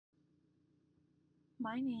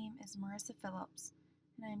My name is Marissa Phillips,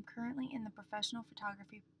 and I am currently in the professional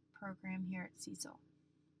photography program here at Cecil.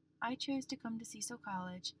 I chose to come to Cecil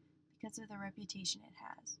College because of the reputation it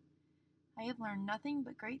has. I have learned nothing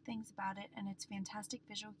but great things about it and its fantastic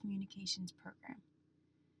visual communications program.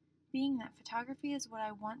 Being that photography is what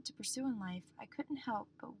I want to pursue in life, I couldn't help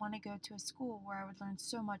but want to go to a school where I would learn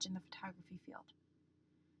so much in the photography field.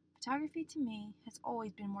 Photography to me has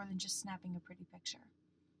always been more than just snapping a pretty picture.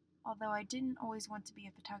 Although I didn't always want to be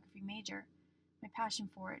a photography major, my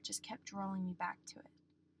passion for it just kept drawing me back to it.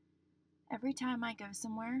 Every time I go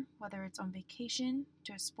somewhere, whether it's on vacation,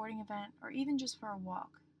 to a sporting event, or even just for a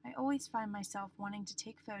walk, I always find myself wanting to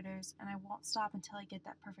take photos, and I won't stop until I get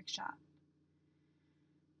that perfect shot.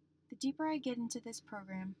 The deeper I get into this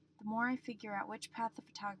program, the more I figure out which path of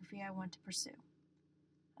photography I want to pursue.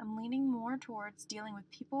 I'm leaning more towards dealing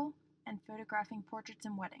with people and photographing portraits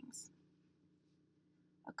and weddings.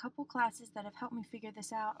 A couple classes that have helped me figure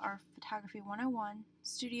this out are Photography 101,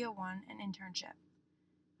 Studio 1, and Internship.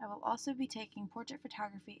 I will also be taking portrait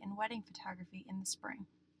photography and wedding photography in the spring.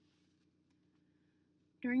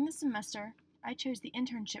 During the semester, I chose the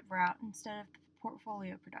internship route instead of the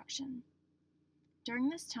portfolio production. During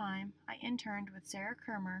this time, I interned with Sarah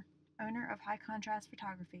Kermer, owner of High Contrast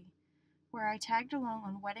Photography, where I tagged along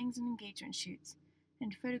on weddings and engagement shoots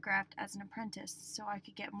and photographed as an apprentice so I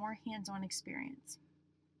could get more hands-on experience.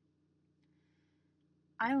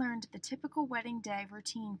 I learned the typical wedding day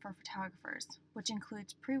routine for photographers, which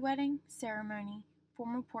includes pre-wedding, ceremony,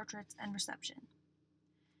 formal portraits, and reception.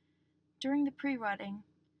 During the pre-wedding,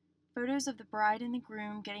 photos of the bride and the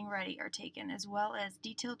groom getting ready are taken, as well as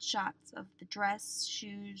detailed shots of the dress,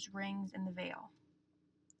 shoes, rings, and the veil.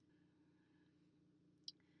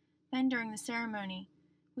 Then during the ceremony,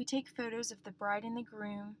 we take photos of the bride and the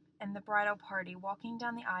groom and the bridal party walking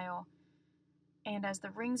down the aisle, and as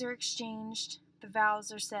the rings are exchanged, the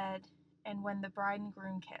vows are said, and when the bride and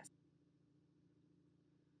groom kiss.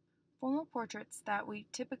 Formal portraits that we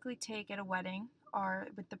typically take at a wedding are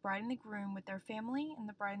with the bride and the groom with their family and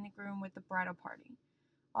the bride and the groom with the bridal party.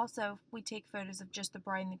 Also, we take photos of just the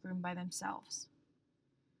bride and the groom by themselves.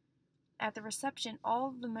 At the reception, all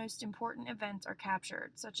of the most important events are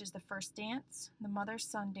captured, such as the first dance, the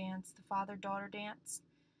mother-son dance, the father-daughter dance,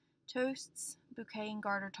 toasts, bouquet and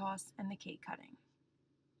garter toss, and the cake cutting.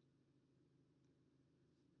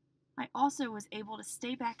 I also was able to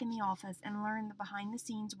stay back in the office and learn the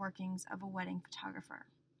behind-the-scenes workings of a wedding photographer.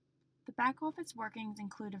 The back office workings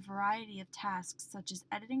include a variety of tasks such as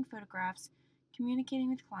editing photographs, communicating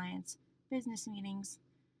with clients, business meetings,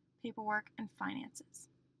 paperwork, and finances.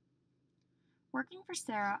 Working for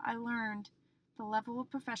Sarah, I learned the level of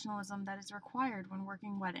professionalism that is required when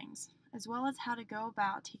working weddings, as well as how to go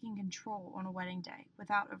about taking control on a wedding day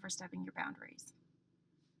without overstepping your boundaries.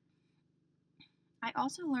 I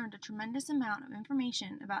also learned a tremendous amount of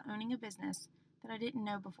information about owning a business that I didn't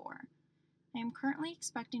know before. I am currently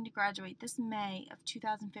expecting to graduate this May of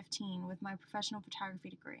 2015 with my professional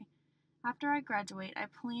photography degree. After I graduate, I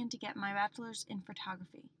plan to get my bachelor's in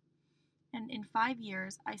photography. And in 5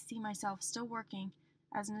 years, I see myself still working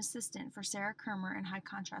as an assistant for Sarah Kermer in high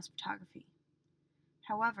contrast photography.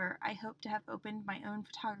 However, I hope to have opened my own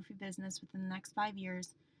photography business within the next 5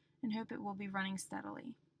 years and hope it will be running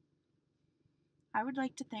steadily. I would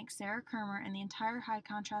like to thank Sarah Kermer and the entire high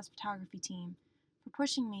contrast photography team for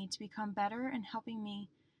pushing me to become better and helping me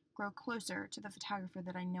grow closer to the photographer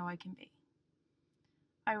that I know I can be.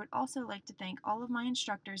 I would also like to thank all of my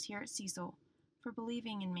instructors here at Cecil for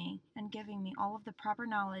believing in me and giving me all of the proper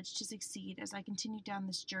knowledge to succeed as I continue down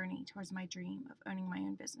this journey towards my dream of owning my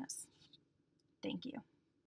own business. Thank you.